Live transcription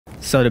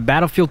So the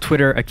Battlefield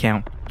Twitter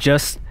account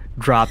just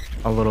dropped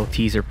a little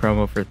teaser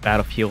promo for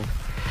Battlefield,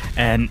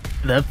 and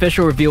the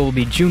official reveal will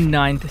be June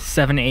 9th,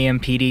 7 a.m.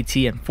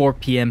 PDT and 4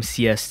 p.m.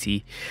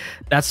 CST.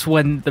 That's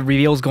when the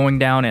reveal is going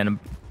down, and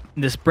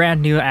this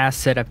brand new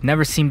asset I've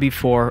never seen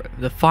before.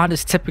 The font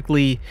is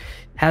typically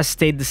has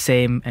stayed the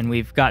same, and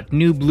we've got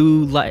new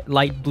blue,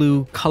 light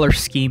blue color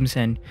schemes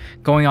and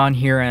going on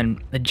here,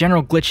 and the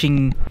general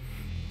glitching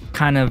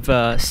kind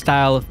of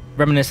style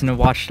reminiscent of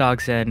Watch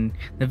Dogs, and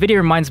the video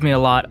reminds me a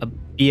lot of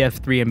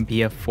BF3 and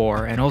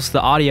BF4, and also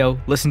the audio.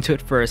 Listen to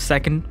it for a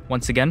second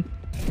once again.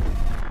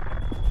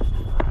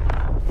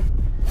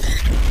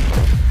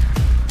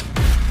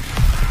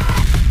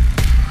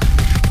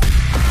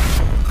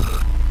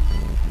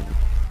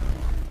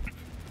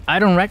 I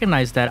don't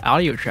recognize that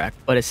audio track,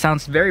 but it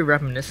sounds very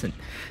reminiscent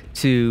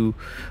to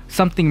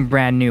something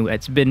brand new.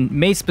 It's been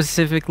made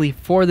specifically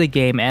for the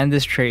game and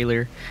this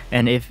trailer,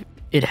 and if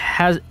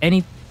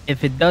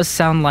it does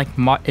sound like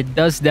it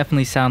does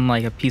definitely sound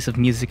like a piece of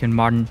music in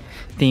modern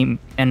theme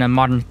and a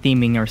modern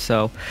theming or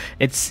so.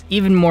 It's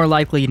even more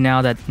likely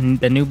now that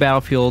the new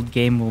Battlefield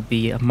game will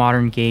be a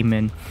modern game,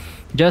 and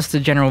just the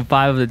general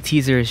vibe of the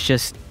teaser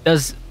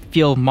does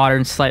feel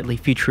modern, slightly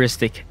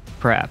futuristic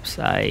perhaps.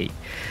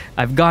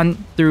 I've gone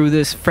through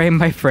this frame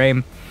by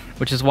frame,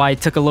 which is why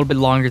it took a little bit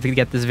longer to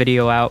get this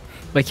video out,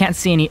 but I can't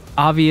see any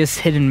obvious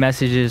hidden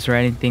messages or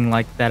anything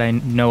like that I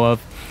know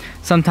of.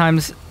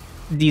 Sometimes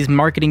these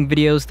marketing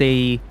videos,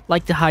 they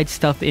like to hide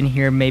stuff in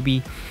here.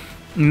 Maybe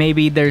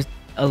there's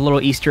a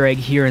little Easter egg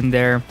here and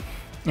there,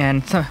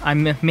 and I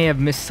may have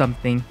missed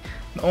something.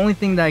 The only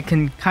thing that I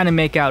can kind of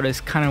make out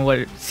is kind of what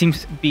it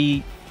seems to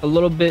be a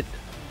little bit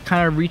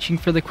kind of reaching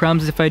for the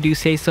crumbs, if I do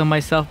say so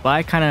myself, but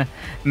I kind of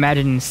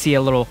imagine and see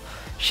a little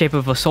shape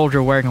of a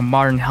soldier wearing a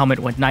modern helmet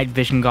with night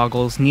vision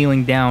goggles,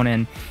 kneeling down,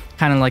 and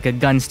kind of like a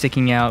gun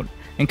sticking out.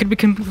 And could be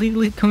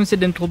completely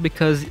coincidental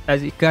because,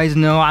 as you guys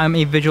know, I'm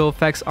a visual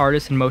effects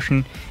artist and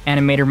motion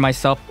animator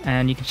myself,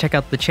 and you can check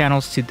out the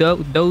channels to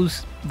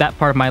that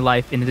part of my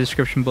life in the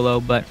description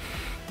below. But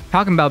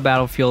talking about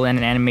Battlefield and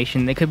an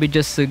animation, it could be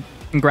just a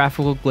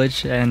graphical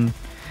glitch, and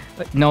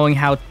knowing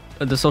how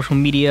the social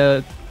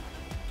media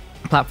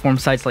platform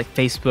sites like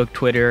Facebook,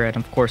 Twitter, and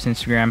of course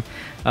Instagram,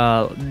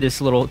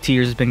 this little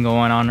tears has been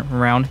going on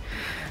around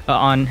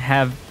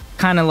have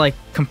kind of like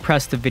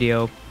compressed the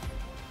video.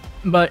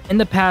 But in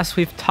the past,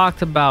 we've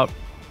talked about,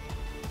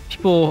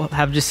 people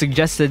have just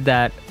suggested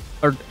that,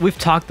 or we've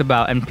talked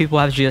about, and people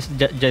have just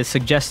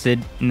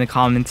suggested in the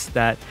comments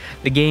that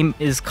the game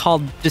is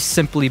called just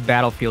simply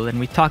Battlefield, and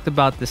we talked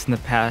about this in the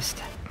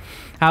past.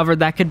 However,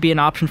 that could be an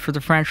option for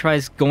the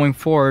franchise going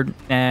forward,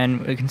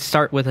 and we can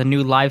start with a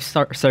new live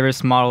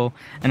service model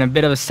and a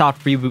bit of a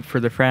soft reboot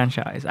for the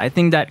franchise. I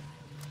think that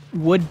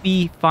would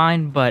be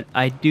fine, but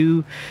I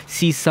do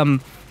see some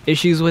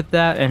issues with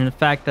that, and the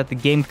fact that the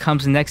game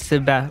comes next to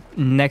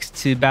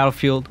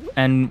Battlefield,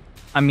 and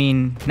I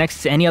mean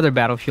next to any other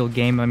Battlefield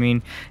game. I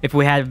mean, if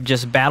we had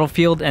just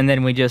Battlefield and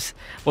then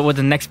what would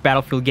the next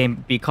Battlefield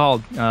game be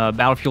called?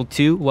 Battlefield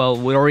 2? Well,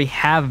 we already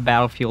have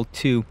Battlefield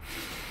 2,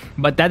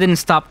 but that didn't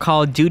stop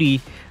Call of Duty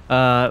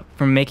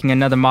from making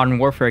another Modern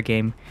Warfare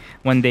game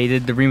when they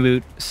did the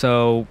reboot.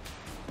 So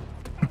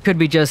it could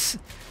be just,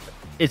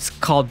 it's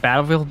called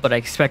Battlefield, but I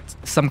expect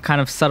some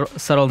kind of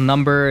subtle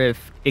number.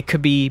 If it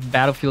could be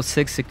Battlefield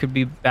 6, it could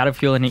be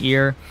Battlefield in a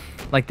year,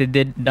 like they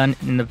done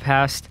in the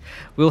past.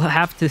 We'll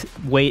have to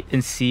wait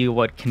and see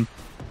what can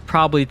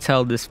probably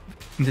tell this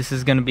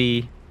is going to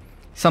be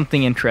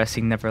something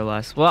interesting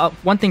nevertheless. Well,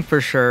 one thing for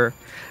sure,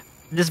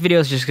 this video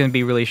is just going to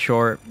be really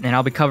short, and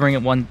I'll be covering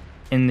it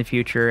in the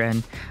future,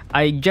 and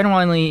I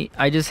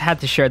just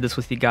had to share this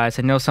with you guys.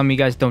 I know some of you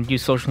guys don't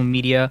use social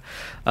media,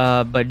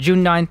 but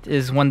June 9th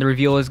is when the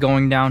reveal is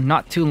going down.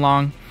 Not too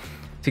long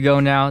to go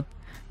now.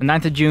 The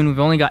 9th of June, we've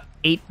only got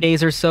 8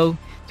 days or so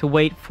to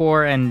wait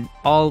for, and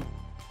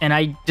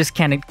I just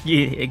can't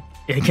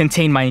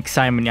contain my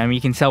excitement. I mean, you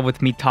can tell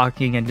with me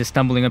talking and just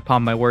stumbling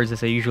upon my words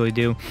as I usually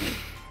do.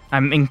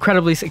 I'm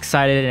incredibly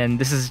excited, and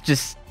this is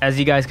just, as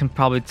you guys can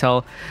probably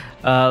tell.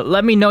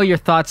 Let me know your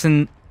thoughts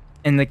in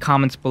the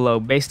comments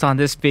below. Based on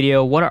this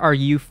video, what are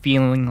you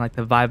feeling like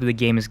the vibe of the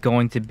game is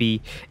going to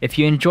be? If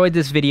you enjoyed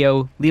this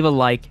video, leave a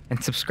like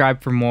and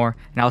subscribe for more,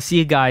 and I'll see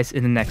you guys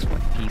in the next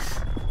one.